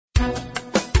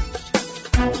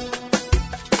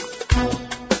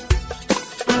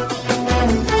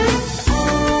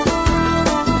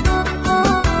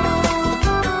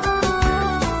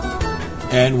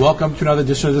Welcome to another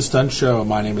edition of The Stunt Show.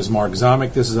 My name is Mark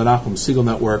Zomick. This is the Nachum Segal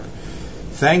Network.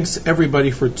 Thanks,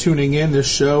 everybody, for tuning in. This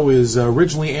show is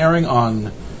originally airing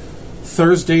on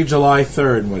Thursday, July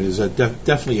 3rd, what is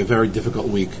definitely a very difficult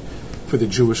week for the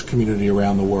Jewish community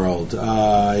around the world.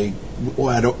 I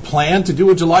had planned to do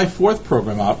a July 4th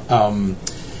program.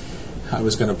 I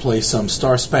was going to play some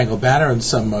Star Spangled Banner and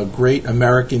some great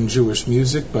American Jewish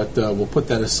music, but we'll put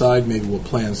that aside. Maybe we'll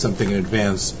plan something in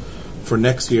advance for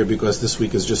next year, because this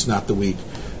week is just not the week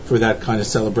for that kind of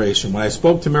celebration. When I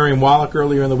spoke to Miriam Wallach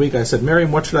earlier in the week, I said,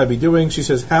 Miriam, what should I be doing? She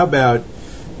says, how about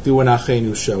do an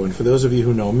Acheinu show? And for those of you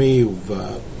who know me,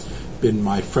 who've been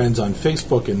my friends on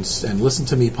Facebook and listen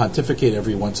to me pontificate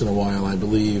every once in a while, I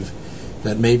believe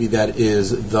that maybe that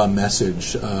is the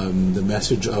message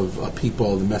of a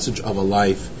people, the message of a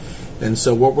life. And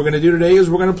so what we're going to do today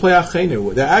is we're going to play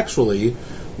Acheinu. That actually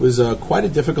was quite a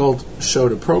difficult show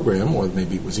to program, or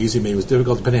maybe it was easy, maybe it was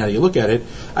difficult, depending on how you look at it.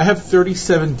 I have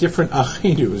 37 different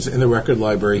Acheinus in the record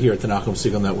library here at the Nachum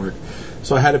Segal Network.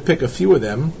 So I had to pick a few of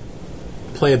them,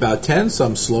 play about 10,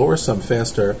 some slower, some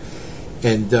faster,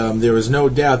 and there is no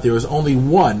doubt there is only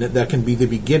one that can be the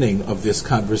beginning of this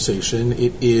conversation.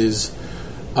 It is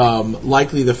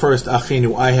likely the first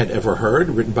Acheinu I had ever heard,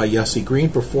 written by Yossi Green,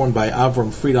 performed by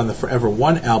Avram Fried on the Forever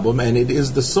One album, and it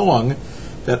is the song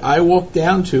that I walked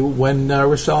down to when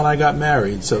Rochelle and I got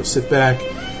married. So sit back.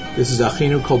 This is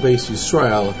Acheinu Kol Beis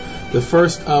Yisrael, the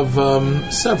first of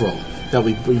several that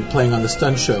we'll be playing on the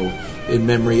Stunt Show in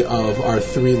memory of our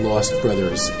three lost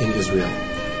brothers in Israel.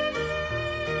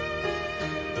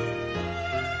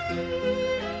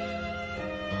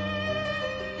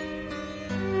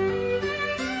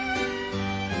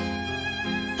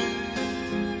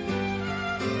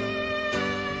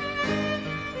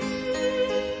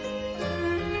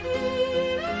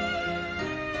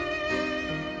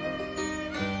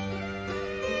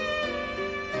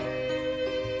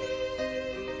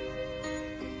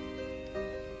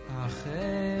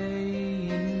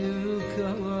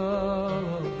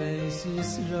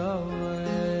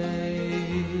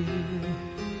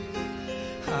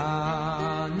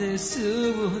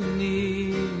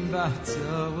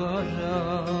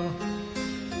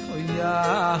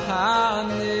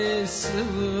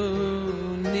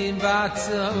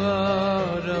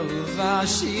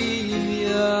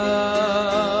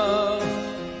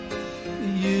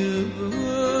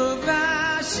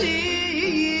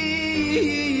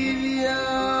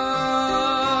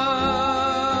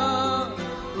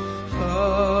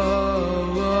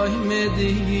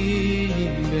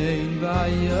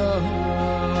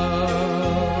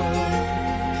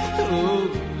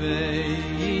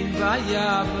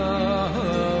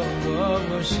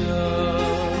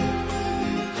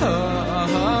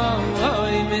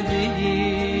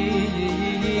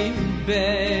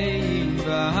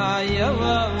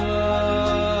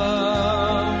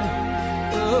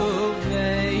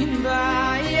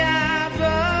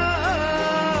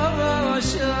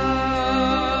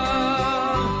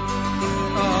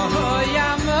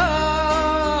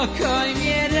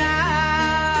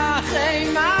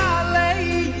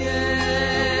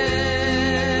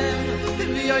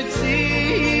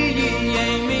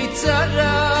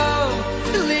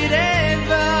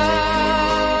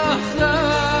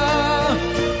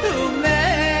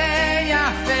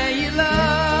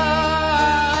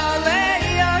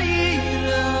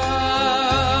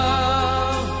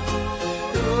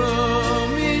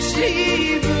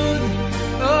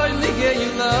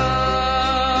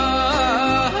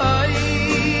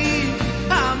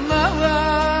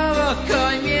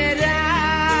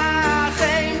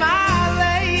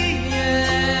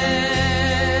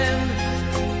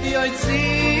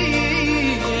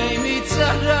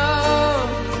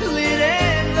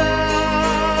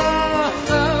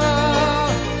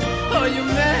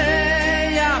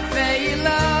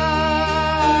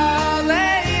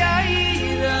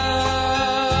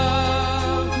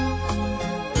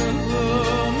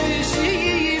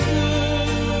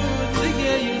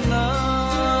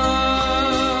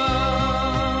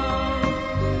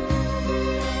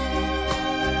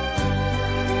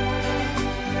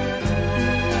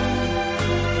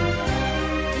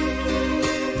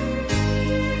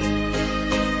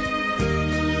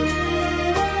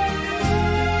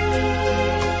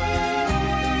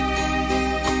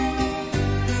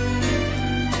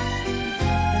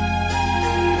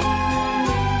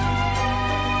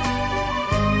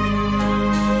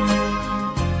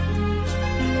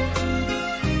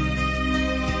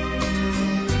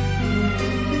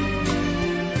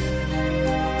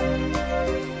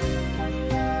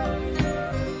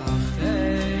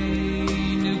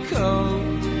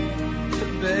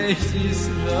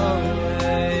 Yisrael.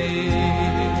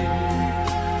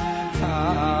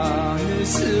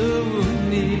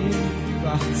 Suni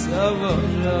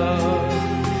Batsavara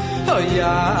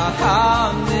Oya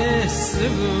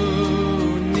Nesuni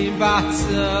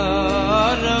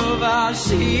Batsara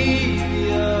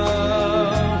Vashia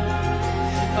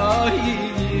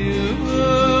Oyu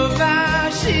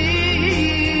Vashia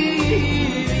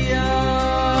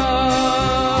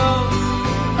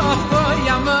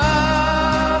Oyama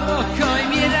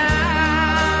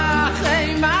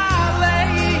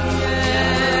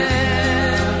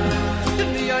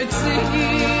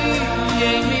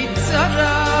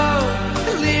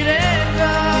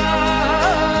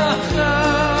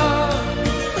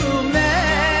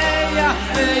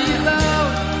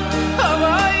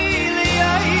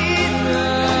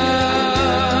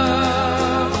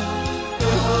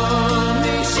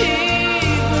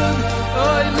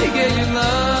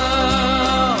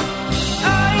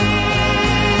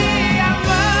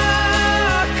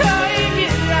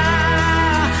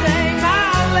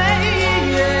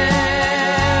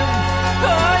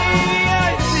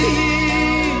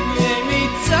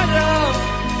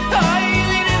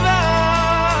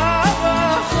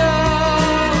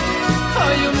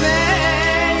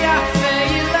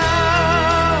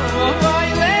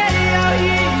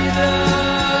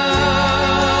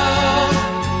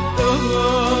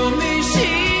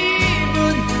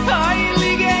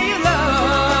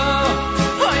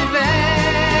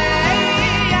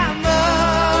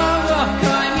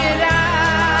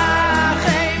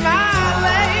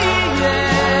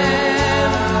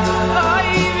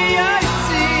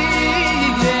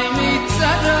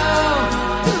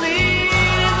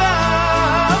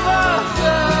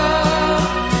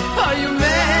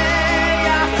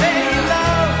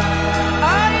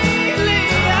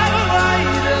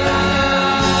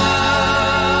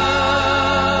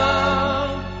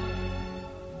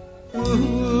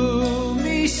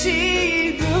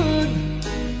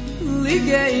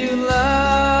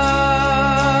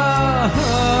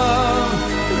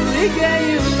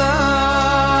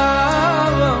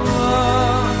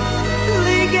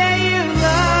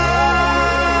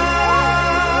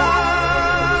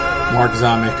Mark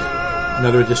Zomick,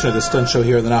 another edition of the Stunt Show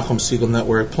here on the Nachum Segal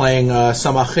Network, playing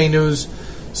some Acheinus.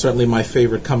 Certainly my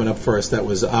favorite coming up first. That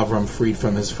was Avram Fried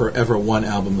from his Forever One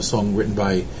album, a song written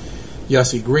by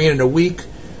Yossi Green, in a week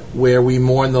where we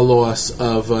mourn the loss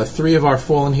of three of our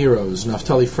fallen heroes,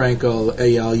 Naftali Frankel,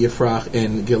 Eyal Yifrach,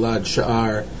 and Gilad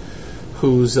Sha'ar,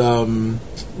 whose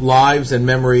lives and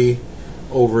memory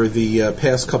over the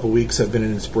past couple weeks have been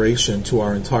an inspiration to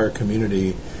our entire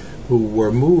community, who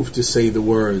were moved to say the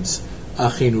words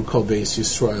Acheinu Kol Beis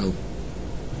Yisrael.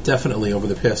 Definitely over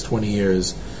the past 20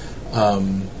 years, a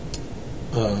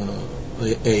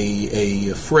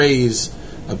phrase,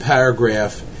 a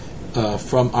paragraph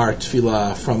from our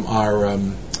tefillah, from our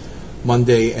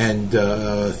Monday and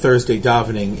Thursday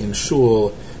davening in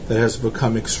shul, that has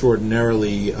become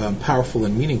extraordinarily powerful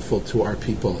and meaningful to our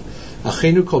people.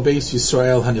 Acheinu Kol Beis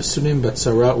Yisrael hanesunim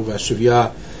batzara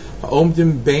uvashivya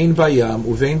ha'omdim bein bayam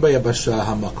uvein bayabasha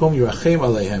hamakom yirachem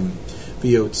aleihem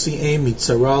v'yotzi'em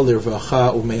mitzara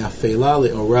lirvacha u'me'afela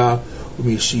le'ora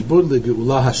u'mishibud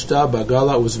le'geula hashta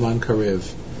bagala uzman karev.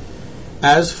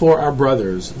 As for our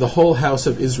brothers, the whole house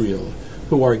of Israel,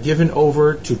 who are given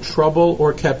over to trouble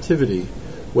or captivity,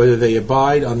 whether they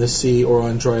abide on the sea or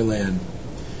on dry land,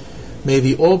 may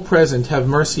the All-Present have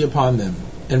mercy upon them,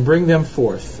 and bring them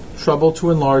forth, trouble to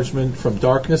enlargement, from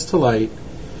darkness to light,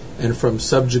 and from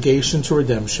subjugation to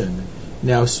redemption,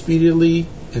 now speedily,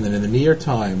 and then in the near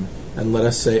time, and let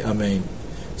us say Amen.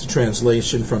 It's a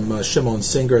translation from Shimon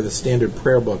Singer, the Standard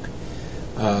Prayer Book,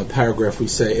 paragraph we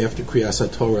say after Kriyas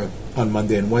HaTorah on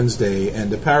Monday and Wednesday,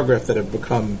 and a paragraph that I've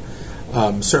become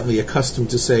certainly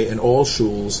accustomed to say in all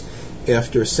shuls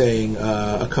after saying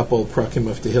a couple prakim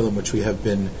of Tehillim, which we have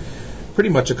been pretty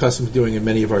much accustomed to doing in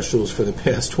many of our shuls for the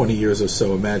past 20 years or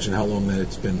so. Imagine how long that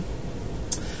it's been.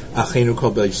 Acheinu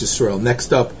Kol Beis Yisrael.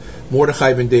 Next up,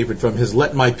 Mordechai ben David from his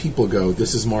Let My People Go.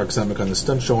 This is Mark Zomick on the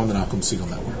Stunt Show on the Nachum Segal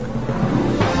Network.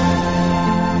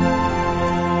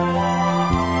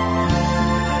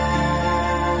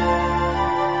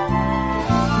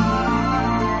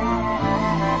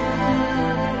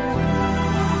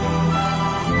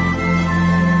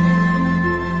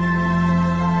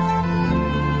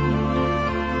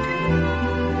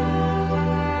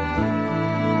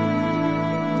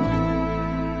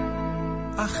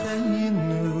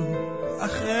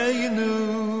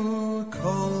 Acheinu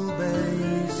Kol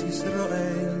Beis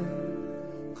Yisrael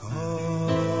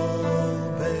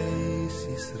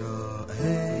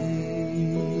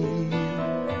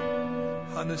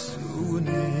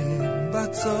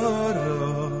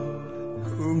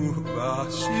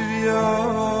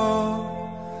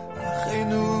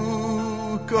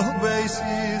kol beis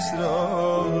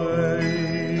Yisrael.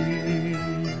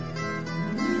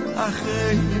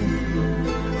 Acheinu,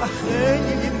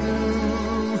 Acheinu,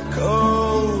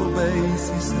 kol beis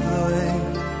Yisrael,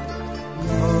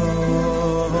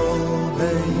 kol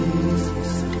beis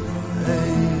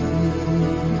Yisrael.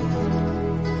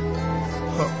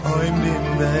 Ha'oim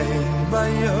nimbein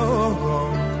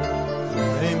bayom,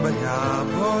 ein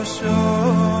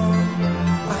bayavoshom,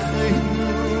 Acheinu,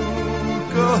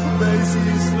 kol beis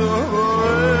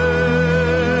Yisrael.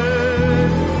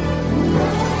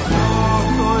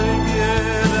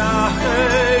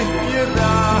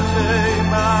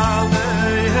 Yerachem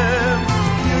aleihem,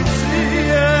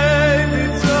 Yitziyeh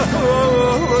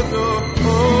mitzodo,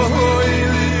 oy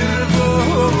lirbo,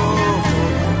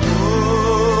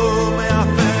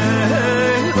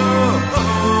 me'afeiro,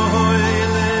 oy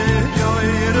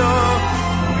le'yoiro,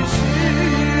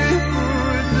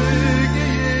 mishiput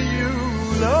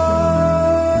legiyula.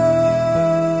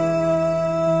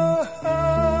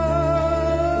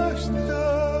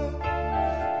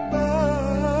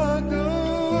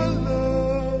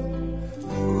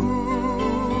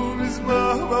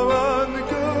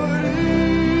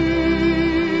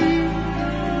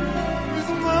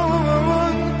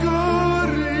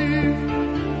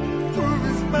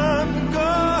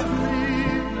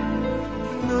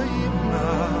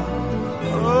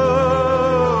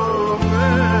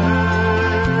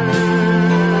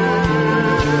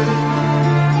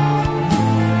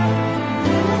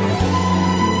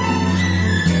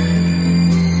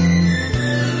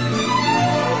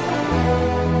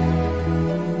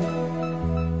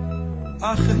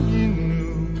 Acheinu,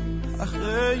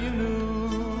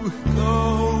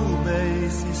 kol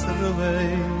beis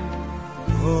Yisrael,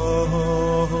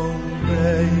 kol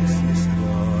beis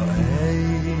Yisrael.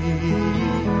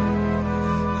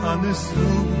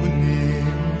 Hanesunim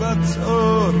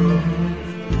batzoron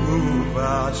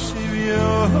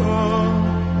ubashivyon,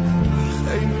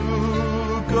 Acheinu,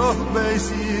 kol beis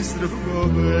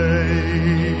Yisrael.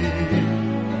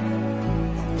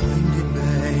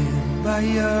 Amen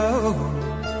bayom,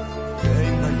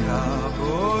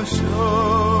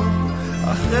 Yavoshom,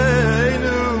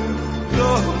 Acheinu,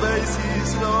 kol beis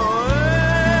Yisrael.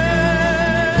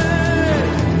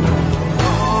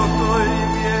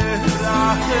 Okoim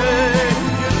yerachem,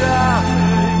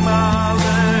 yerachem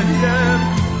aleihem,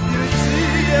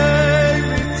 Yitziyeh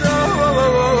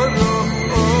mitzodo,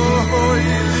 oy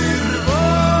lirbo,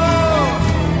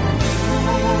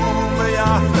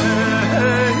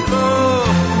 me'afeiro,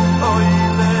 oy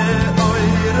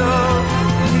le'oiro,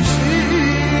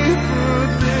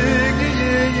 mishiput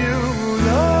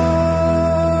legiyula.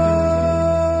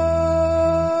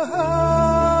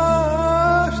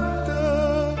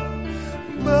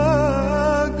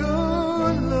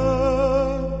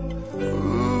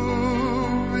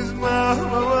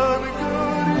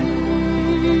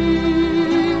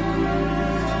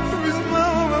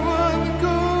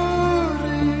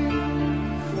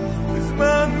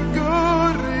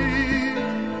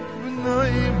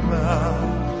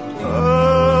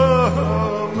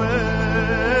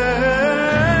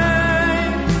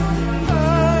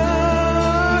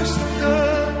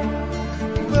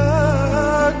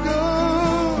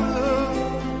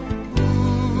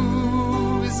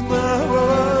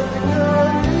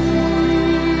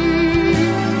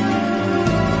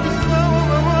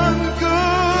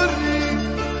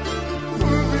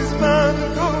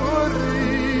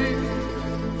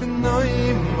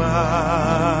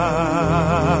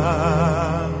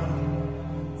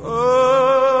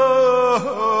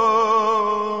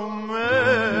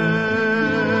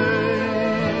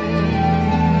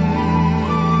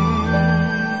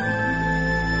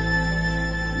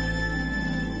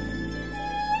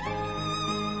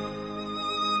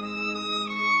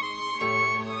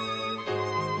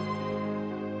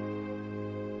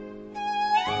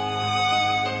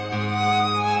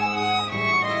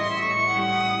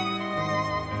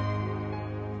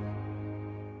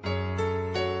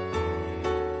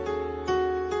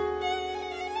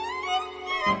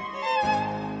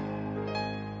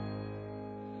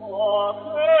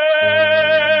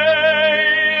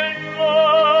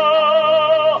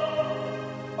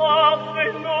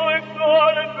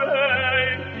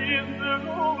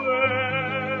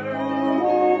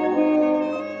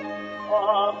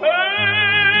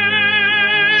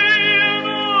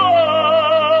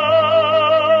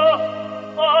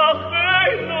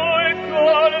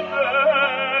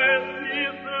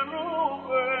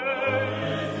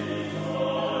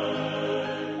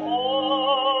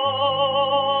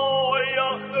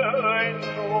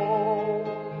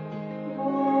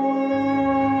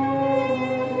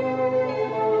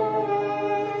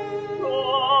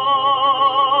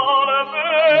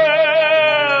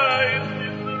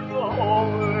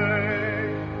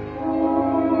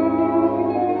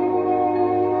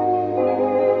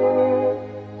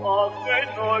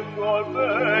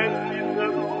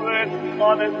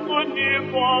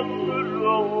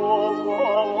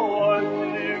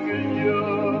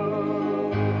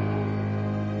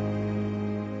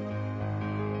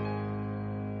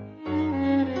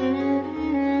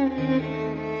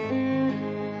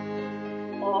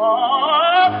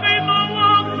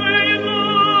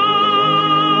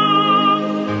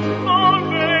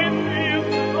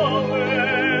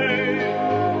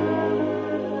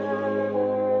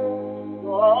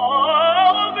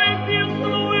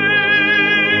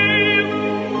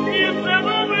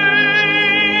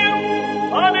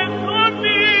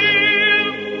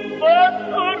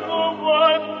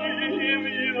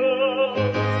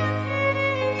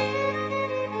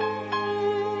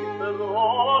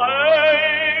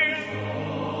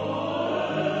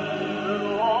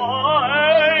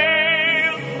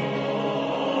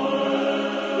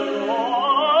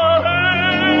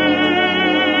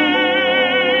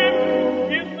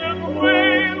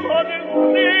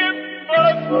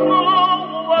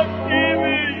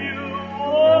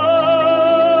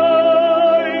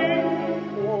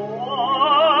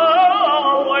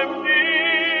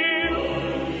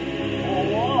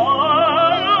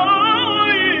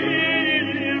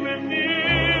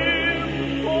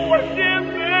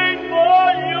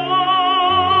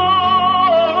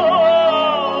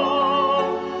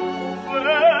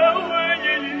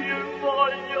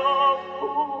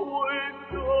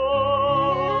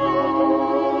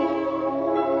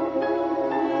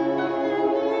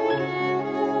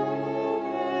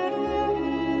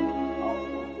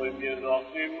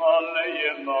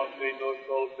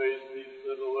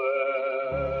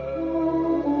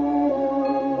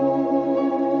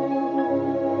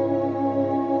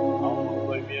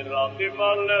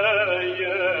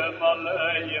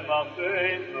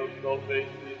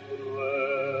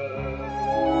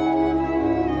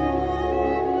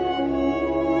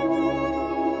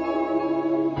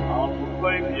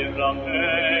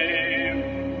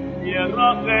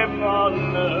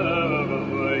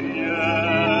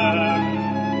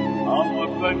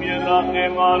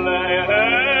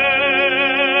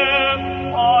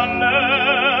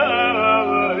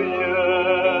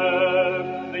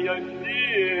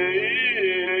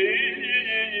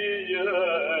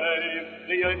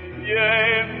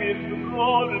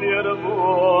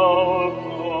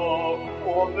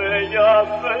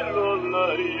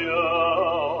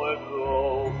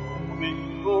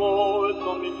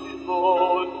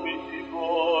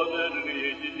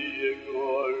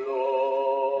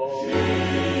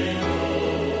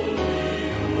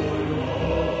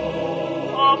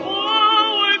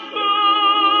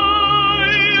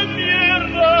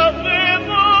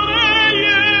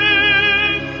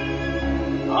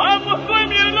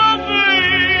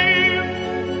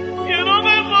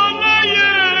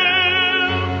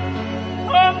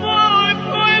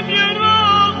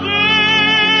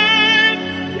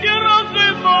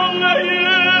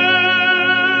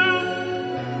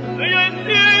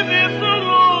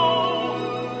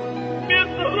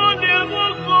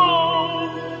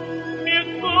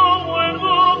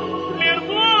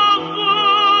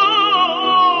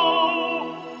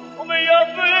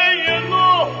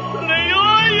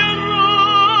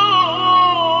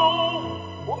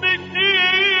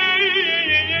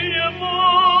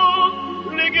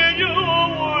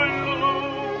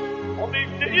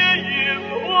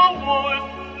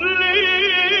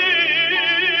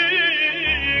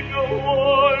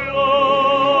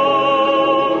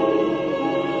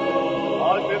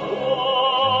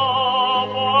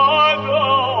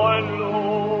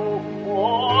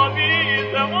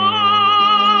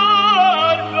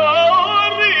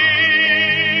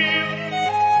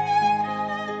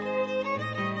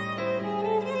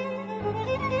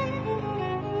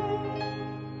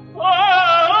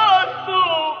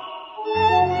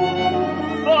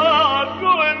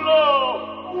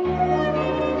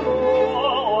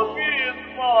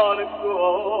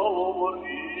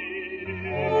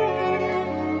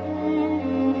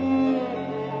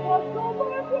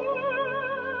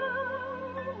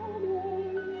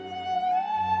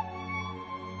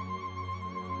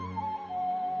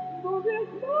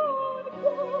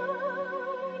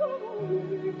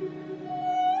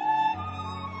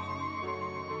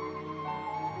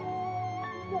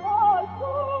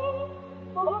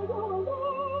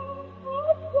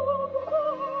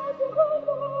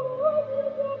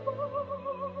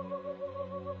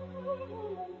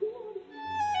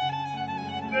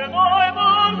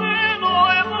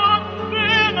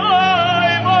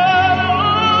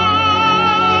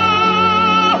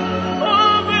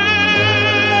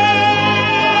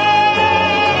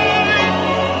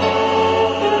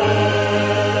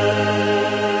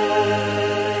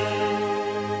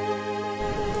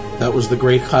 That was the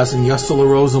great Chazan Yostela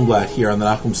Rosenblatt here on the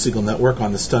Nachum Segal Network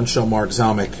on the Stunt Show. Mark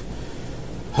Zomick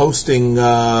hosting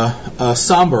a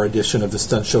somber edition of the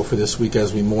Stunt Show for this week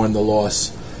as we mourn the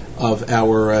loss of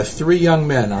our three young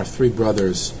men, our three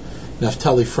brothers,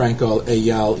 Naftali Frankel,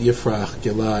 Eyal Yifrach,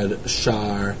 Gilad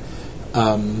Shar.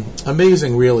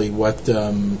 Amazing, really, what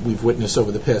we've witnessed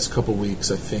over the past couple weeks.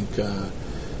 I think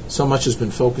so much has been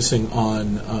focusing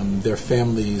on their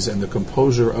families and the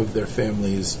composure of their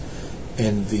families,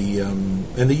 and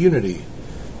the unity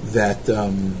that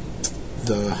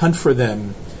the hunt for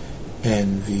them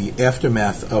and the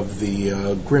aftermath of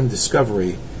the grim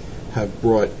discovery have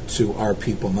brought to our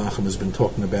people. Nachum has been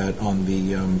talking about on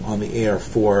the air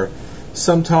for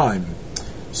some time,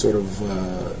 sort of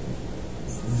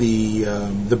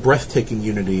the breathtaking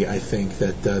unity, I think,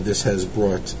 that this has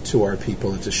brought to our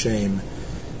people. It's a shame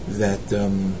that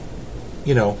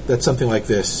that something like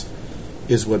this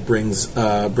is what brings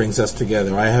us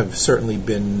together. I have certainly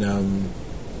been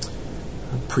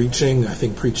preaching. I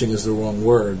think preaching is the wrong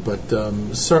word, but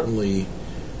certainly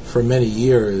for many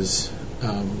years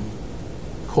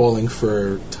calling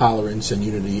for tolerance and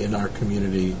unity in our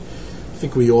community. I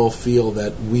think we all feel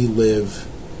that we live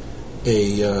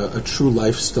a true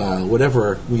lifestyle,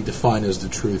 whatever we define as the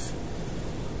truth,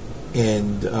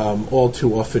 and all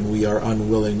too often we are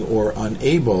unwilling or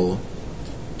unable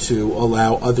to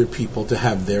allow other people to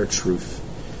have their truth.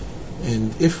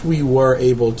 And if we were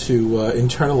able to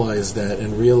internalize that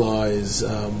and realize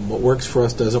what works for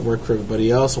us doesn't work for everybody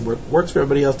else, and what works for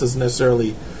everybody else doesn't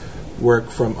necessarily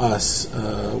work from us,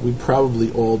 we'd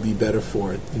probably all be better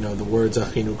for it. The words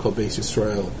Acheinu Kol Beis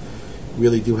Yisrael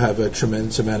really do have a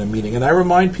tremendous amount of meaning. And I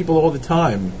remind people all the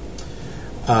time,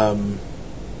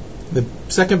 the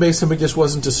second Beis HaMikdash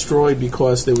wasn't destroyed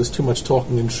because there was too much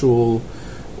talking in shul,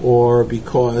 or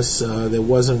because there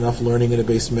wasn't enough learning in a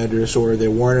Beis Medrash, or there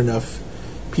weren't enough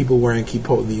people wearing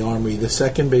kippot in the army. The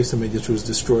second Beis HaMikdash was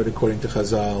destroyed, according to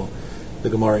Chazal, the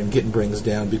Gemara in Gittin brings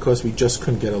down, because we just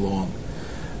couldn't get along.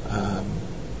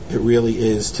 It really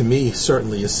is, to me,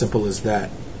 certainly as simple as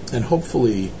that. And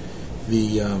hopefully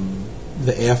the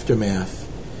aftermath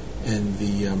and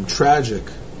the tragic,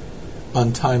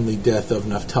 untimely death of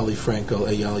Naftali Frankel,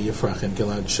 Eyal Yifrach, and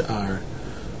Gilad Shar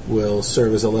will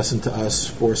serve as a lesson to us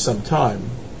for some time,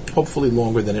 hopefully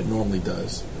longer than it normally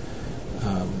does,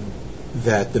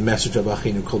 that the message of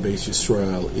Acheinu Kol Beis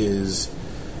Yisrael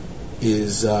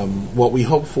is what we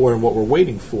hope for and what we're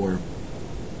waiting for,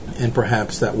 and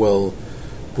perhaps that will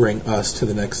bring us to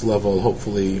the next level,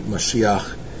 hopefully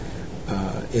Mashiach,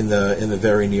 in the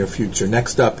very near future.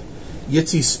 Next up,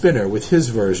 Yitzi Spinner with his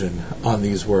version on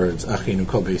these words, Acheinu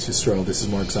Kol Beis Yisrael. This is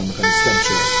Mark Zomick on the Stunt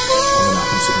Show on the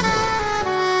Nachum Segal Network.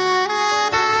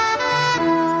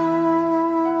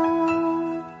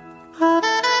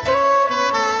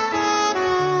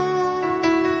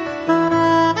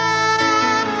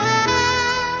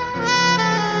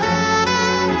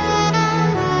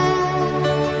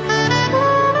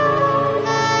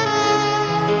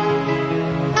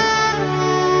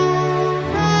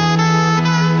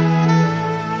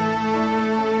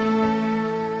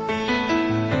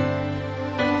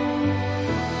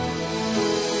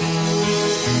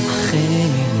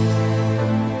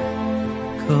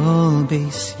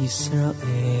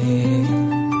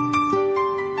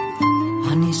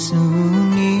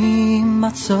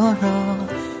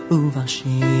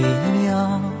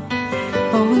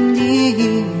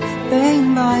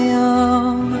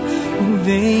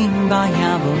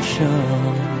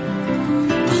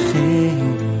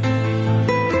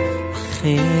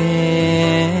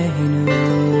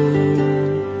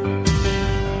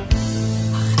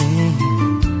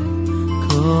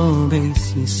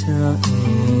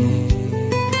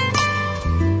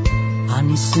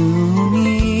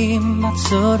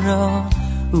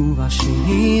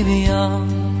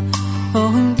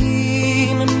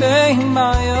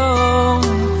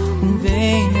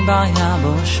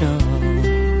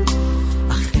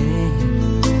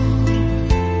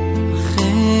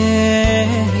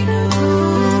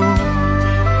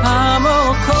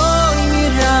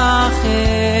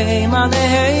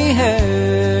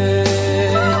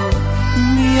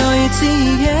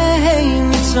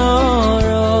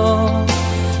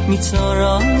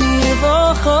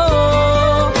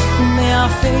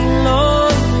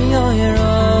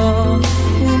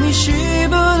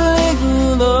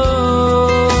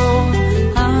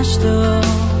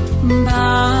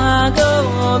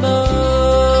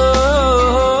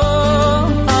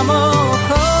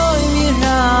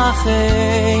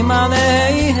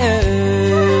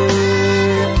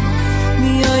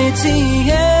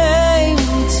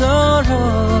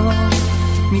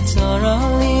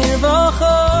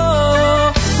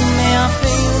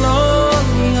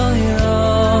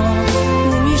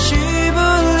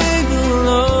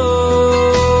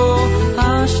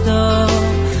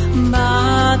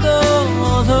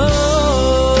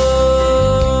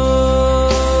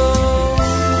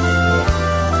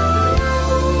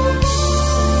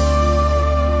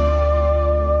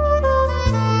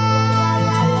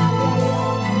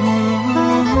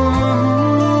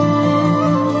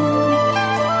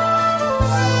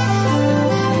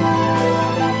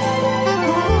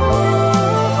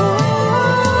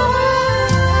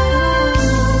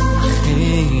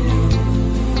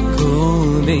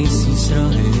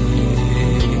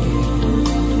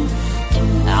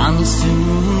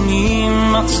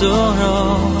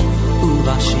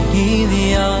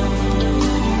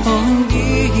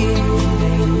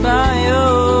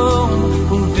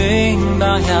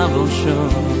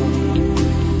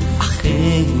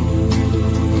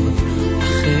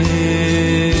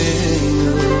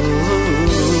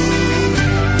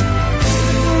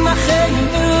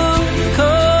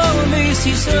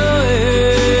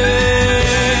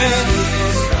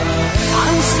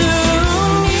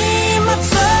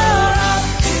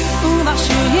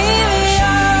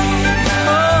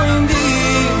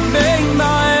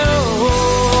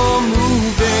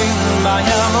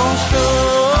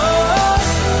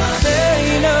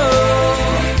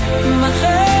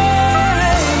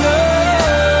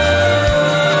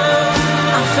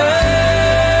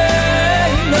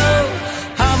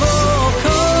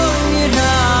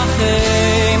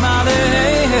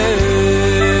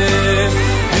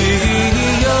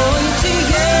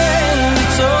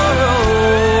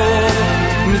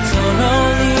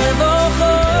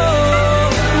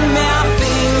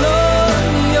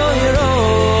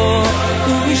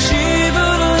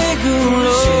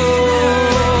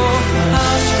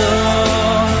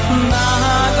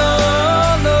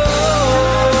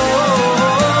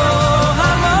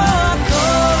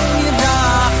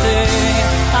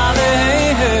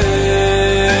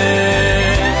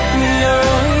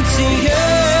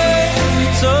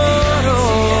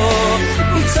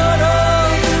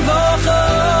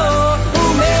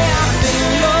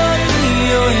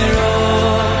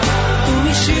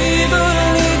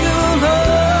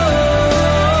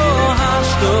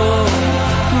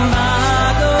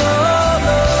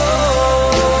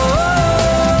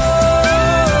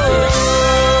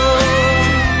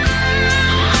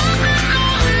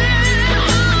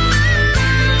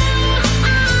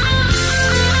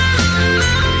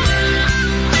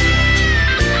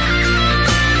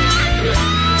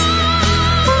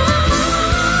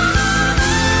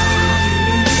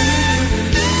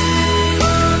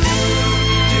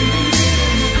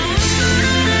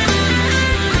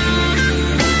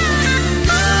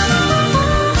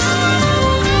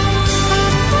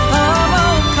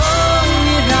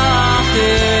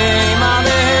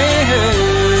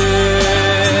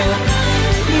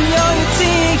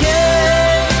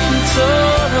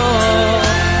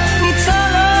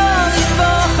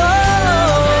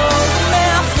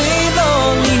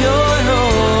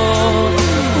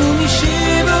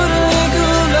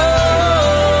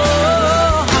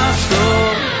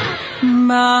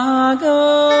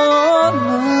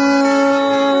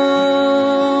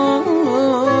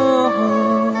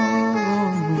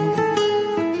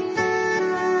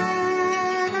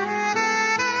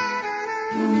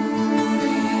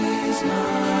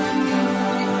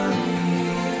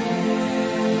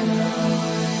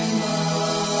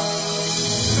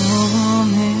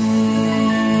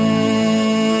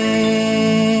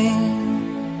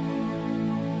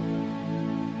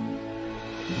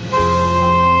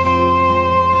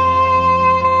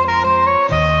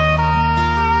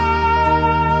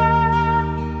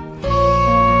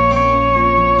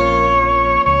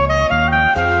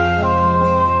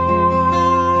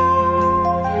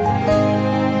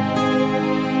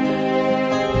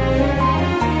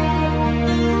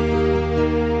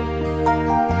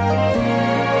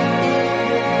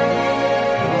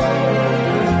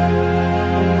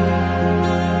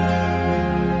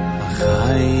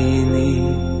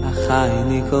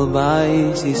 kol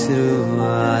bayis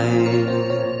Yisrael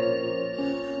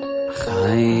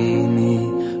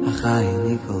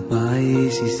Acheinu kol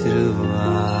bayis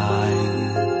Yisrael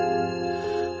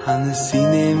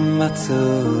Hanesinim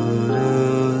Matzoro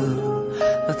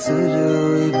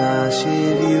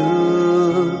Ibashivyu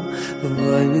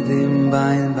V'voy midim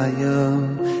bayin bayom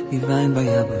Yivayin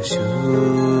bayaboshu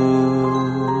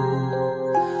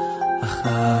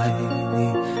Acheinu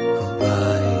kol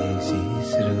bayis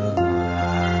Yisrael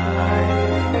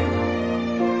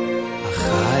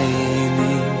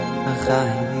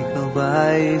Acheinu kol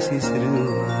bayis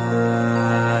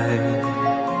Yisrael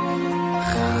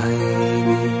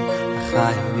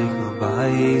Acheinu kol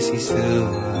bayis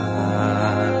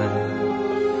Yisrael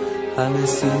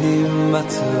Hanesinim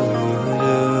Matzoro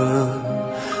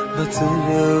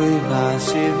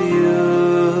Ibashivyu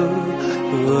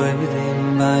V'voy midim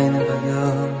bayin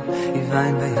bayom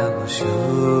Yivayin bayaboshu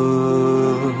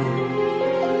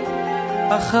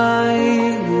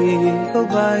Acheinu kol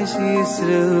bayis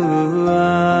Yisrael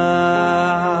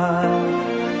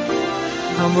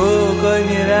Hamu kol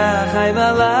mirachai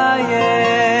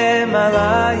malayem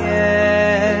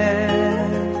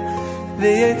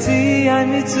V'yotzi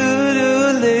mitzuru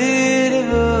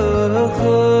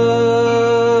l'irvocho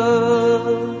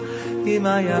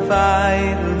Ima yafai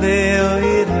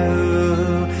le'oiru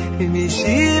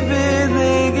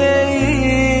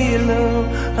Shibelegeilo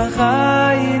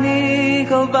Acheinu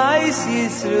kol bais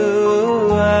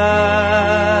Yisroel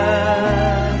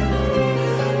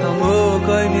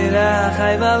Amokoy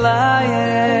mirachai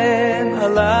valayem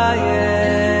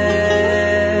alayem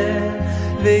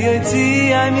Veyotzi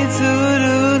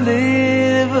amitzuru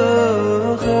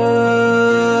levocho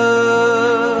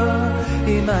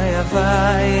Imay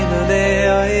afaynu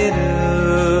leoiru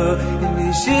Imi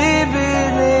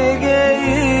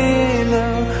shibelegeilo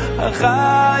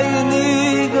Acheinu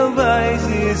kol bais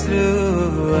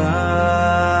Yisroel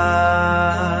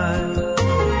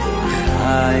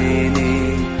Acheinu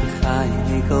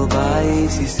kol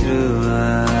bais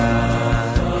Yisroel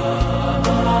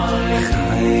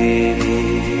Acheinu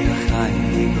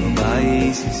kol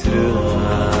bais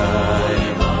Yisroel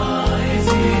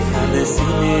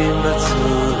Palestinim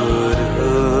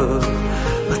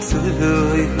Batzuru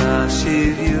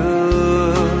Ivashivyu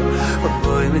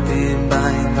Oboy metim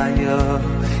bain vayo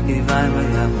Ivay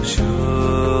vayavosho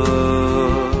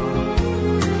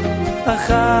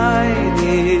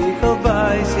Acheinu kol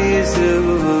bais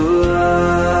Yisroel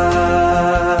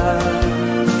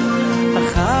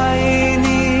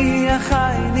Acheinu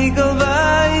kol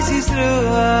bais Yisroel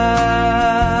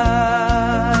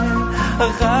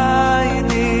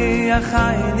Acheinu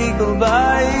kol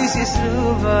bais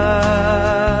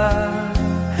Yisroel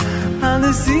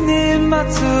Palestinim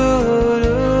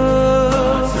Batzuru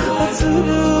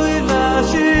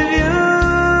Ivashivyu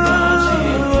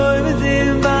Oboy metim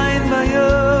bain vayo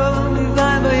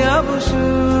Ivay vayavosho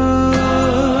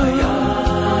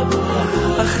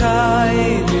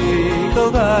Acheinu kol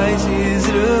bais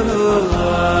Yisroel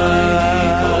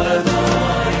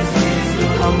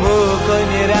Amokoy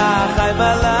mirachai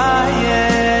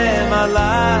valayem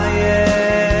alayem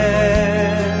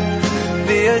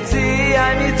V'yotzi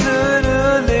amitzuru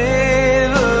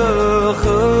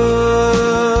levocho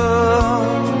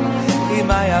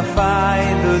Imay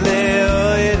afaynu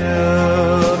leoiru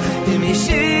Imi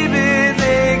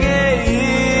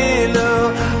shibelegeilo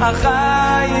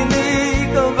Acheinu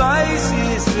kol bais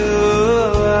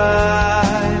Yisroel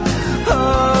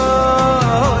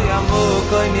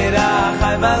Amokoy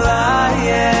mirachai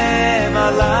valayem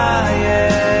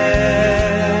alayem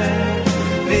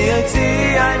V'yotzi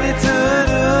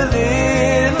amitzuru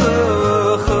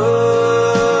levocho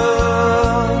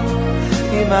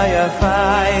Imay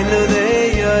afaynu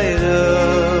leoiru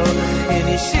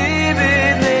Imi shibelegeilo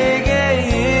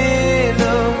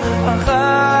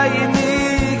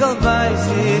Acheinu kol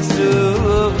bais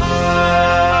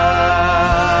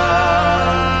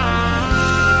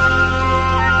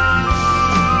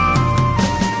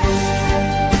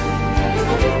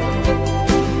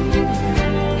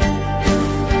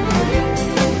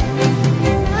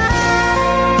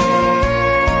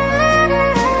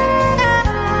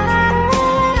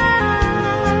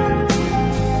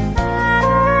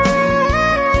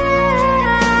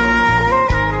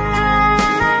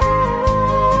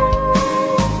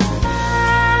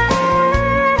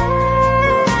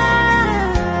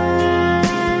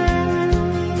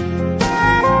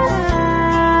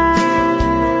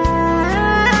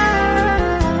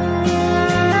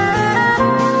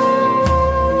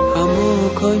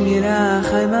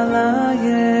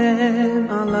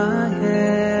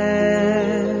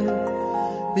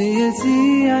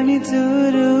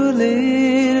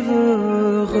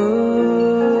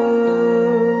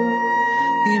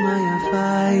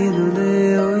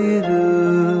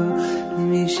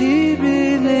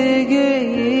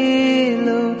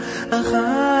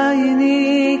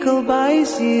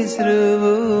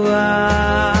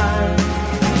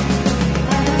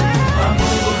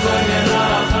Amokoy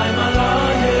mirachai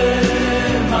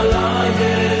valayem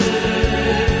alayem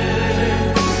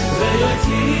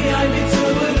V'yotzi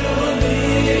amitzuru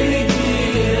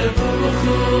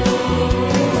levocho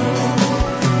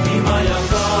Imay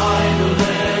afaynu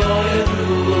leoiru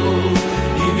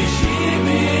Imi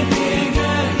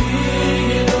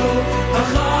shibelegeilo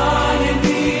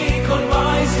Acheinu kol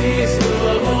bais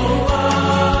Yisroel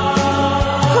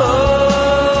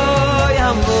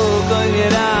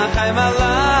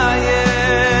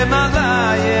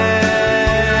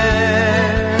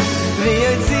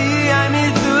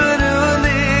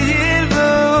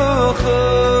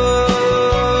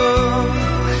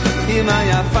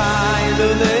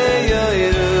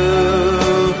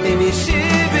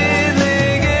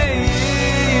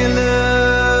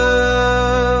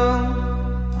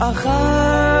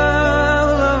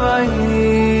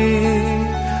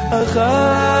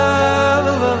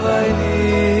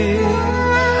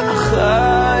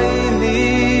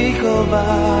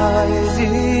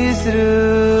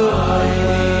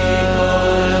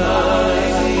Yisroel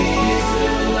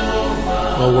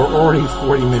we're already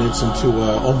 40 minutes into,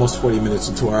 almost 40 minutes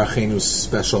into our Acheinu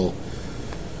special.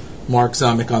 Mark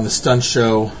Zomick on the Stunt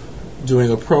Show,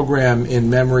 doing a program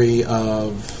in memory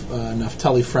of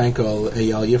Naftali Frankel,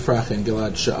 Eyal Yifrach, and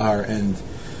Gilad Sha'ar, and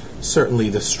certainly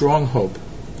the strong hope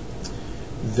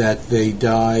that they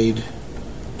died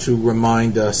to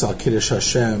remind us, Al Kiddush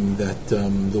Hashem, that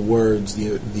the words,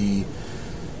 the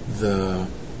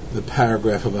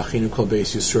paragraph of Acheinu Kol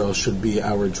Beis Yisrael should be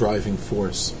our driving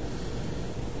force.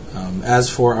 As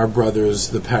for our brothers,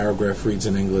 the paragraph reads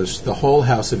in English, the whole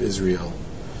house of Israel,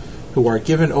 who are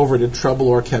given over to trouble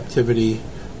or captivity,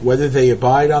 whether they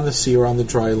abide on the sea or on the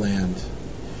dry land,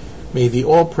 may the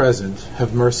All-Present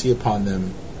have mercy upon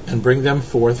them, and bring them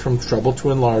forth from trouble to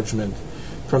enlargement,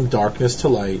 from darkness to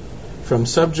light, from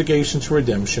subjugation to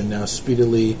redemption, now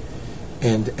speedily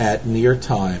and at near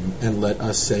time, and let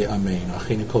us say Amen.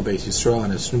 Acheinu Kol Beis Yisrael,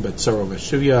 Anesnu Betzaro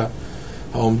V'Shivya,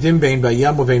 Ha'omdim Bein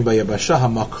Bayam Uvein Bayabasha,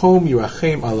 Ha'makom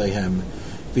Yirachem Aleihem,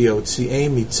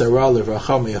 V'yotzi'em Mitzara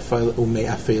Levracha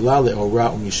U'me'afela Le'ora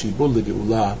U'mishibud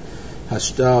Le'geula,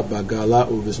 Hashta Bagala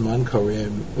Uvizman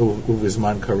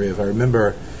Karev. I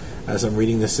remember, as I'm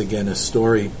reading this again, a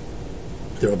story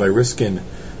that Rabbi Riskin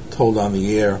told on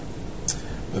the air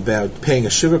about paying a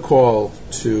shiva call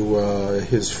to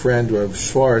his friend Rav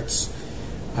Schwartz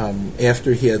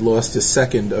after he had lost his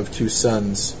second of two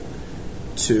sons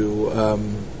to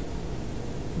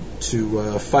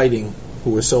fighting,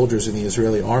 who were soldiers in the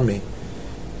Israeli army.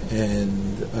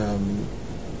 And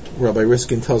Rabbi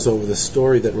Riskin tells over the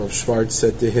story that Rav Schwartz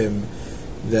said to him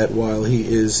that while he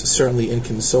is certainly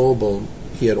inconsolable,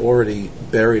 he had already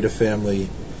buried a family,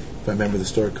 if I remember the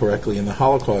story correctly, in the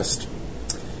Holocaust.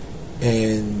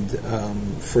 And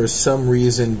for some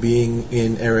reason, being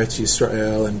in Eretz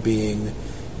Yisrael and being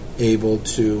able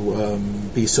to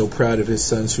be so proud of his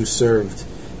sons who served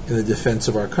in the defense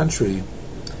of our country,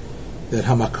 that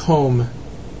Hamakom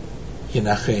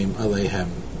Yinachem Aleihem,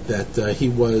 that he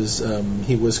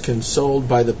was consoled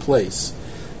by the place.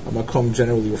 Hamakom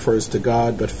generally refers to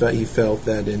God, but he felt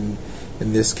that in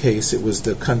this case it was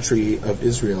the country of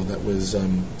Israel that was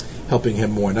helping him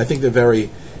more. And I think they're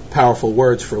very powerful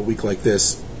words for a week like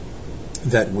this,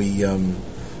 that we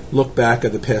look back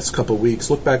at the past couple of weeks,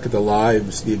 look back at the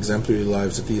lives, the exemplary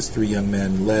lives that these three young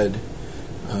men led,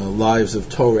 lives of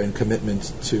Torah and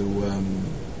commitment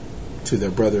to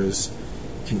their brothers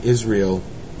in Israel.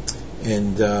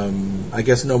 And I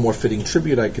guess no more fitting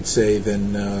tribute, I could say,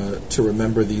 than to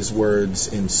remember these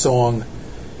words in song.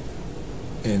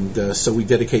 And so we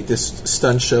dedicate this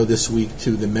Stunt Show this week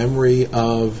to the memory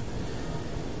of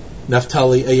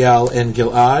Naftali, Eyal, and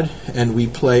Gilad, and we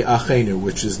play Acheinu,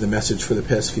 which is the message for the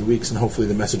past few weeks, and hopefully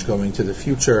the message going to the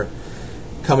future.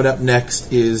 Coming up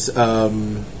next is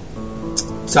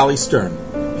Sally Stern,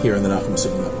 here in the Nachum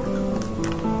Segal Network.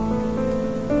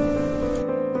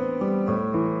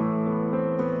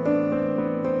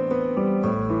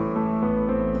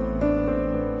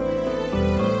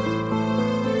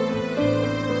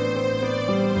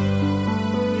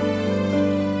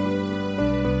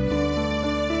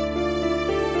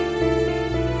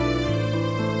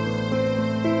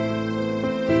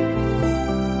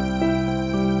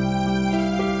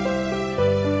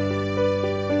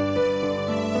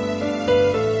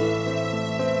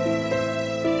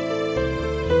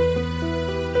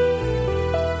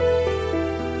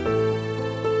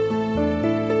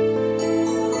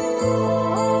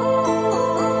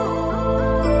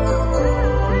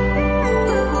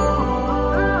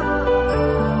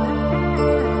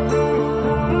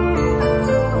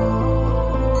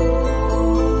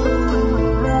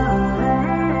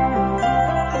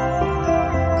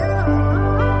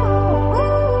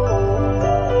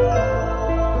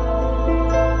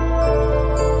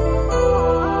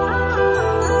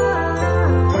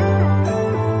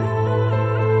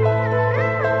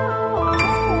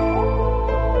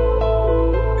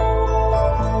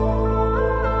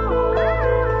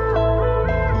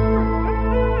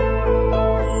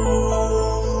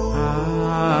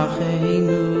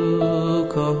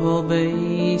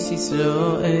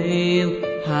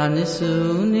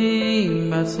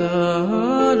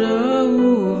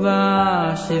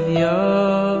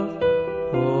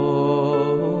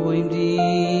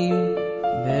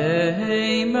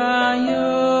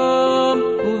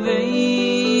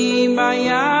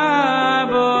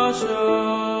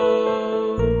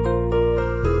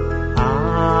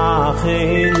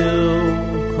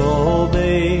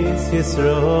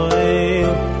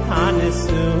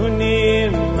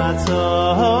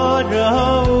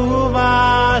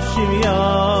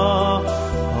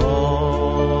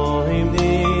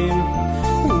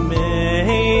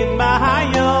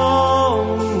 Bahayom,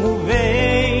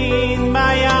 Uvein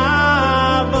Bayam.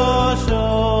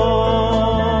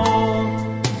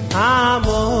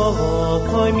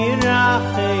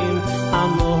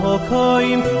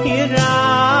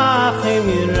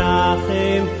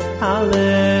 mirachem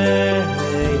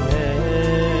aleihem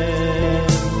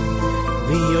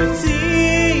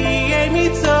v'yotzei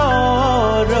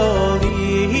mitzoro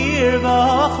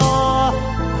lirvacha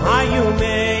hayu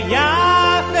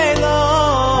meyafelo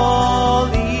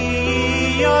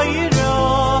liyoyro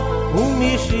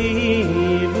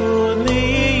umishivu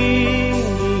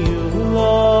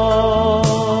liyulo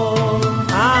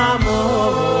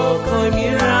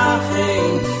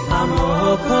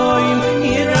amokoy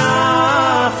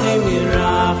mirachem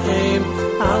mirachem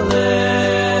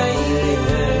aleihem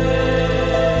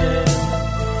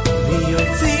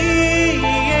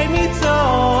v'yotzei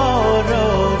mitzoro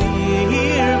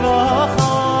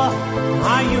lirvacha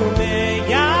hayu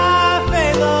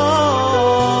meyafelo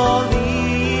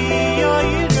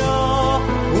liyoyro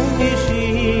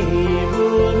umishivu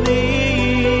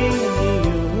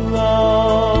liyulo.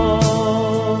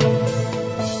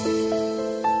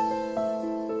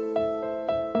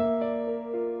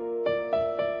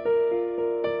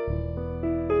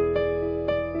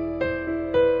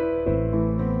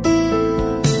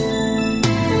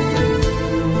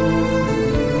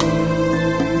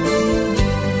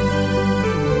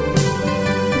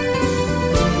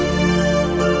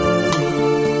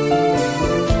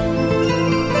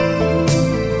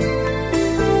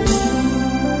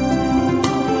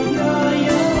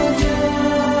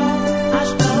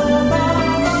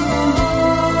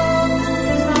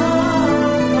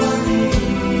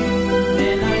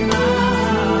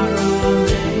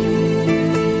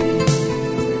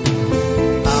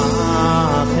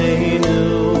 Acheinu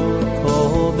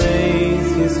kol beis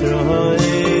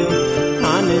Yisrael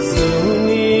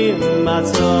hanesunim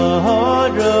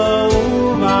batzoro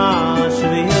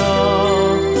uvashviyo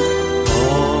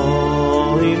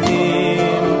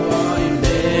oivim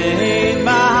bein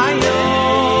bahayo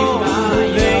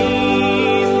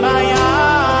bein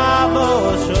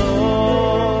bayavosho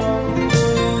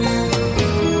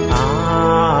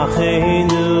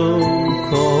Acheinu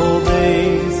kol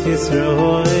beis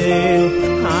Yisrael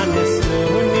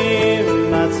hanesunim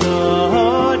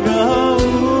batzoro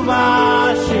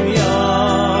uvashviyo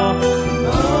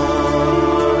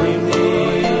oivim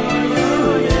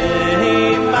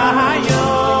bein bahayo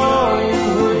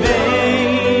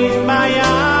bein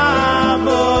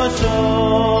bayavosho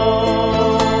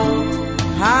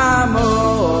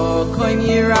Hamokoy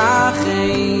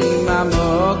mirachem,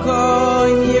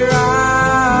 hamokoy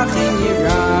mirachem,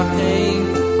 mirachem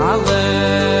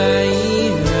aleihem.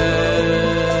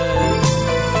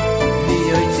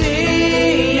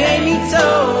 V'yotzei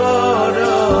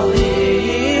mitzoro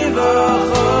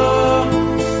lirvacha,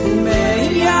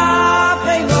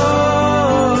 umeyafelo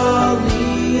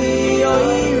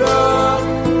liyoyro,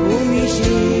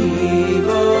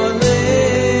 umishivo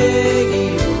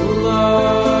legiyulo.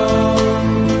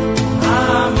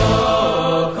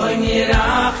 Hamokoy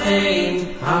mirachem,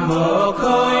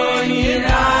 hamokoy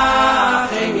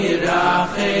mirachem,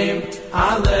 mirachem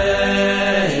aleihem.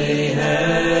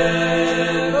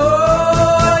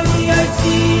 Oy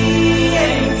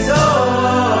v'yotzei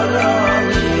mitzoro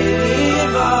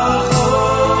lirvacha,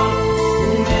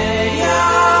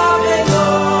 umeyafelo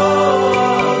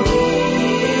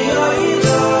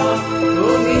liyoyro,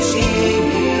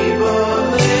 umishivo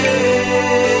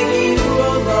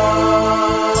legiyulo.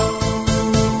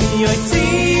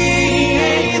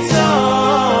 V'yotzei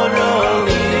mitzoro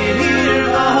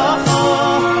lirvacha,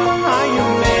 hayu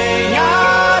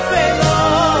meyafelo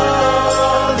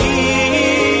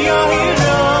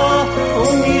liyoyro,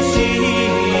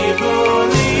 umishivo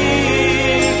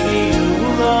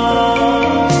legiyulo.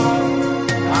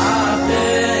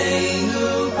 Acheinu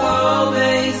kol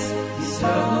beis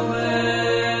Yisrael.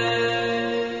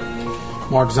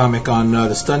 Mark Zomick on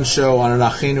the Stun Show on an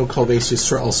Acheinu Kol Beis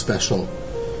Yisrael special,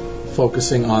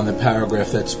 focusing on the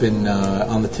paragraph that's been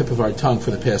on the tip of our tongue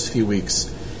for the past few weeks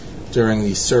during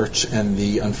the search and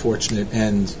the unfortunate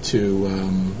end to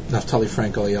Naftali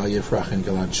Frankel, Eyal Yifrach, and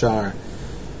Gilad Shar.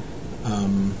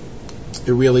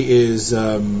 It really is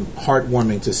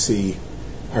heartwarming to see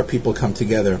our people come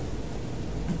together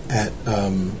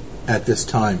at this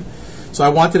time. So I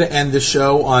wanted to end the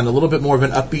show on a little bit more of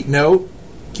an upbeat note,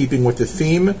 keeping with the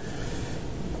theme.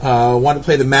 I want to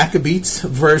play the Maccabees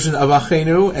version of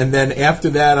Acheinu, and then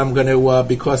after that I'm going to,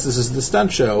 because this is the Stun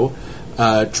Show,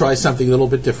 try something a little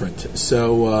bit different.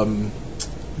 So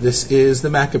this is the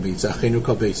Maccabees, Acheinu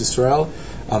Kol Beis Yisrael,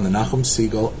 on the Nachum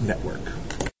Segal Network.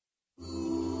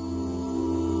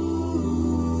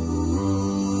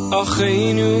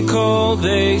 Acheinu kol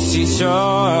beis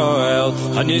Yisrael,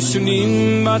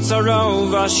 hanisunim batzaro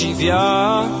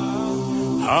v'ashivya,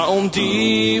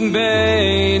 ha'omdim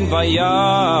bein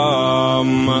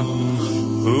bayam,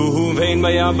 uvein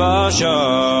bayabasha.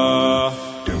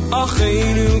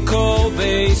 Acheinu kol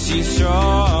beis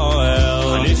Yisrael,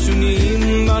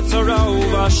 hanisunim batzara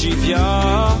uvashivya,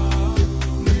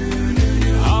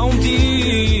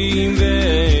 haumdim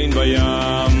vein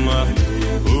bayam,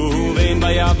 uvein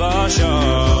bayabasha.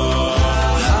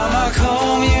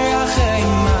 Hamakom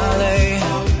yirachem alei,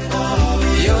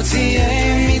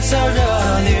 yotziem mitzara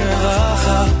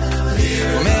lirvacha,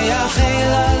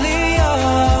 umeyachel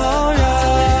aliyah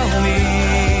rami,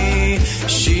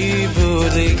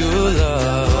 shibud ligula.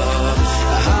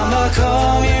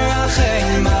 Hamakom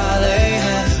yirachem alei,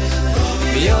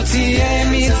 yotziem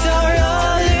mitzara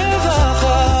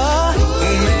lirvacha,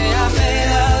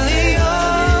 umeyachel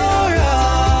aliyah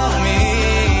rami,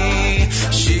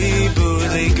 shibud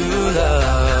ligula.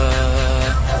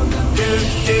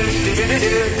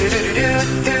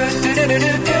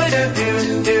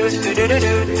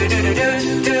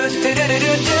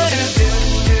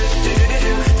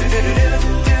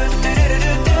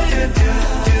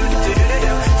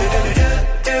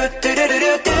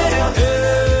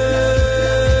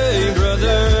 Hey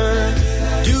brother,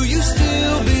 do you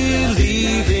still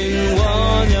believe in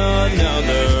one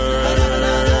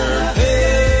another?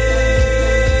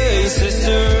 Hey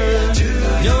sister,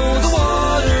 know the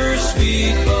water's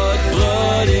sweet but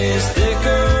blood is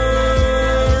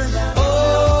thicker.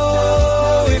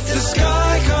 Oh, if the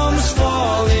sky comes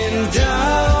falling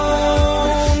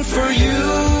down for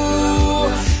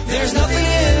you, there's nothing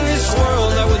in this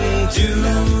world I wouldn't do.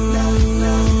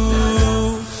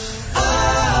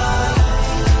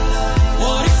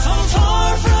 What if I'm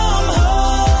far from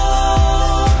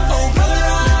home? Oh brother,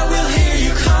 I will hear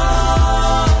you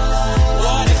call.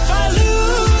 What if I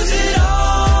lose it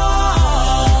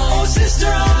all? Oh sister,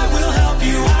 I will help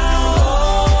you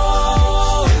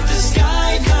out. If the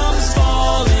sky comes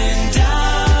falling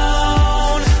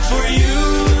down for you,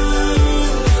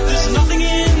 there's nothing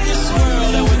in this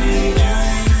world I wouldn't do.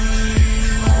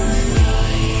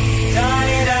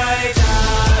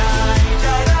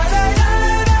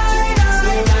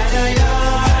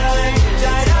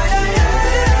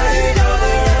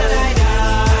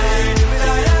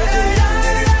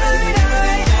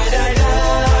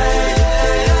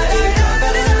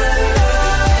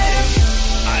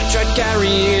 I tried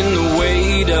carrying the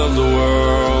weight of the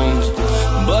world,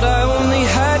 but I only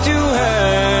had two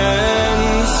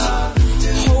hands.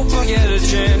 Hope I get a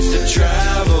chance to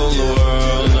travel the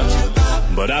world,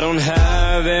 but I don't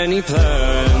have any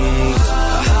plans.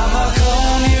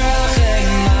 Hamakom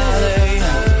yirachem alei,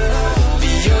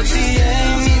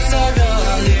 yotziem mitzara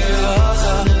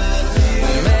lirvacha,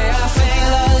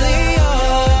 umeyachel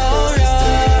aliyah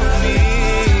rami,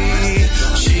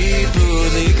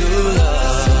 shibud ligula.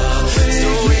 So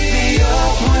wake me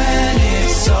up when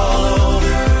it's all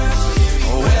over,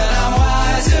 when I'm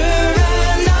wiser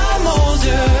and I'm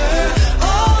older.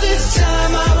 All this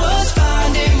time I was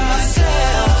finding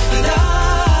myself, and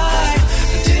I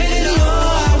didn't know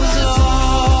I was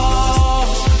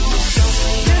lost.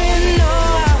 Didn't know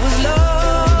I was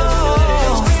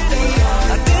lost.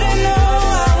 I didn't know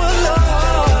I was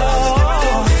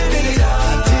lost. I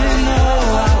didn't know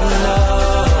I was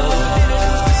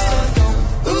lost.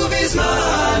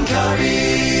 Ubizman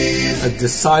Kareem. A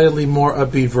decidedly more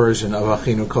upbeat version of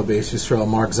Acheinu Kol Beis Yisrael.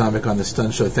 Mark Zomick on the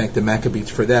Stun Show. Thank the Maccabees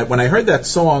for that. When I heard that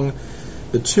song,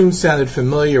 the tune sounded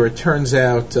familiar. It turns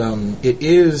out it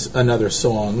is another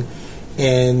song.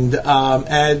 And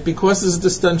because this is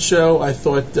the Stun Show, I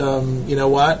thought, you know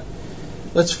what?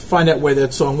 Let's find out where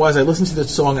that song was. I listened to that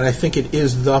song, and I think it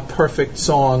is the perfect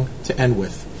song to end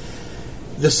with.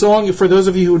 The song, for those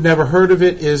of you who have never heard of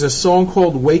it, is a song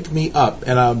called Wake Me Up.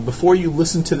 And before you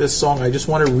listen to this song, I just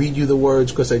want to read you the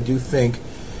words because I do think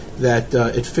that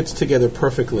it fits together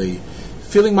perfectly.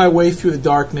 Feeling my way through the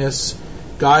darkness,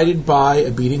 guided by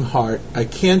a beating heart, I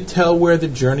can't tell where the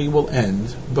journey will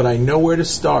end, but I know where to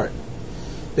start.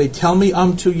 They tell me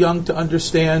I'm too young to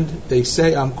understand. They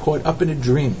say I'm caught up in a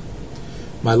dream.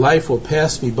 My life will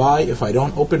pass me by if I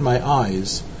don't open my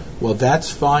eyes. Well,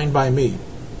 that's fine by me.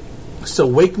 So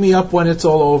wake me up when it's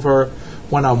all over,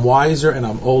 when I'm wiser and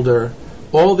I'm older.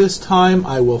 All this time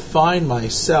I will find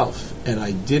myself, and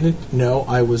I didn't know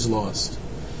I was lost.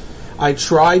 I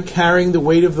tried carrying the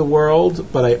weight of the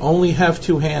world, but I only have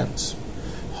two hands.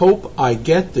 Hope I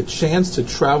get the chance to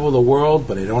travel the world,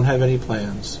 but I don't have any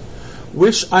plans.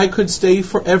 Wish I could stay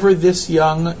forever this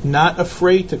young, not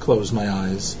afraid to close my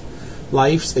eyes.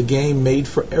 Life's a game made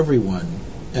for everyone,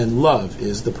 and love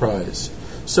is the prize.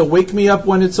 So wake me up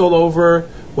when it's all over,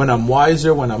 when I'm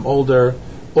wiser, when I'm older.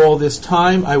 All this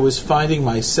time I was finding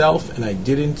myself, and I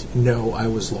didn't know I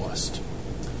was lost.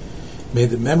 May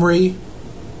the memory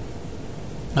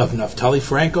of Naftali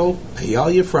Franco,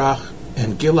 Eyal Yifrach,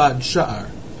 and Gilad Sha'ar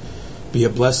be a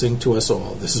blessing to us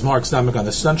all. This is Mark Zomick on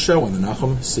The Sun Show on the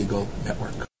Nachum Segal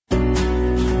Network.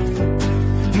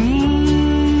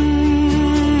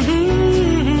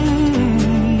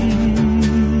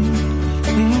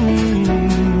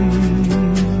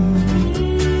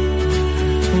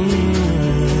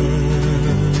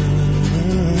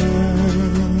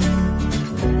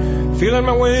 Feeling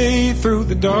my way through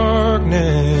the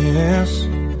darkness,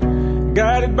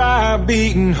 guided by a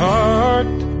beating heart.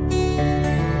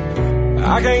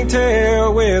 I can't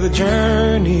tell where the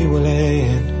journey will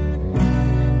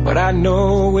end, but I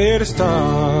know where to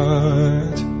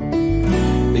start.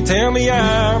 They tell me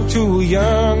I'm too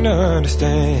young to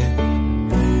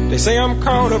understand. They say I'm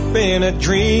caught up in a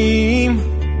dream.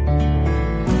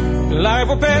 Life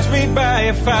will pass me by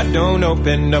if I don't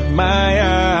open up my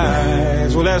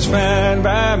eyes. Well, that's fine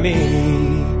by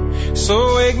me.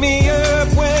 So wake me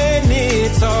up when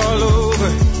it's all over,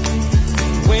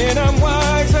 when I'm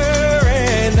wiser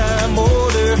and I'm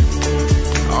older.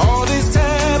 All this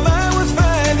time I was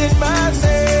finding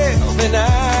myself and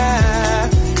I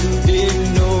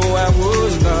didn't know I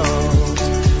was lost.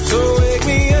 So wake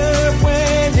me up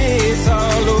when it's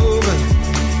all over,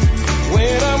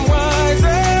 when I'm wiser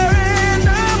and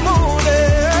I'm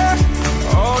older.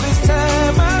 All this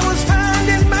time I was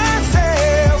finding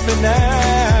myself and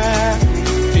I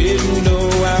didn't know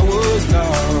I was lost.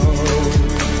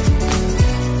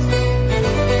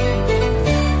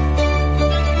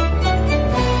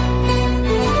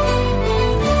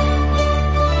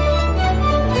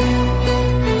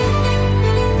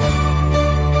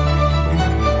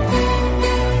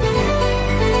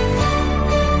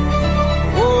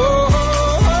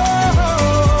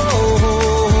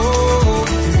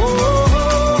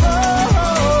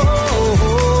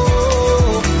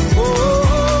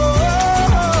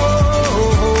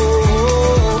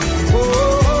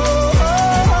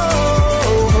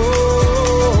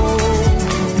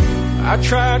 I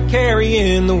tried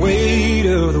carrying the weight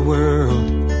of the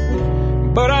world,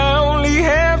 but I only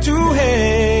have two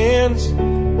hands.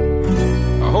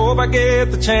 I hope I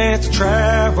get the chance to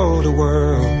travel the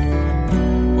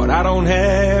world, but I don't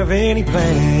have any plans.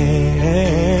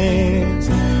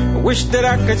 I wish that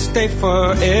I could stay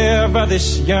forever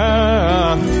this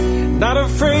young, not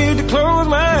afraid to close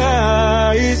my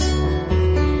eyes.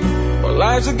 Well,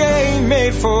 life's a game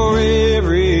made for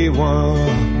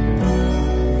everyone,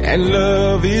 and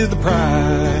love is the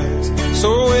prize.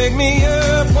 So wake me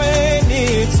up when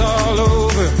it's all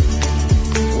over,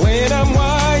 when I'm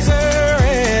wiser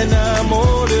and I'm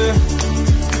older.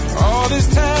 All this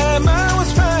time I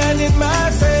was finding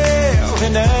myself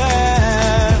and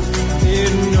I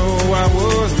didn't know I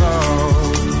was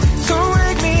lost. So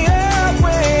wake me up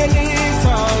when it's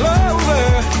all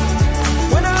over,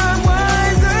 when I'm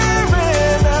wiser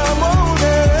and I'm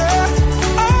older.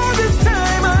 All this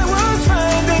time I was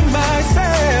finding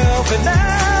myself and I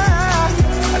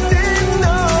didn't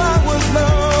know I was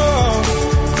lost.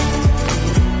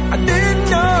 I didn't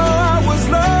know I was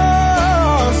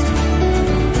lost.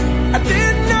 I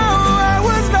didn't know I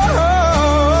was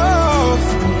lost.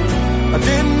 I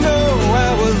didn't know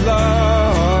I was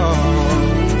lost.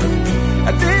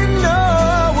 I didn't know I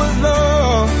was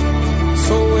lost.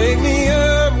 So wake me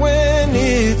up when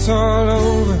it's all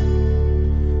over,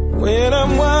 when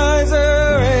I'm wiser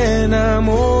and I'm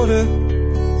older.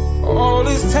 All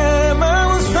this time I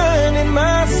was finding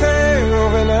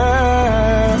myself and I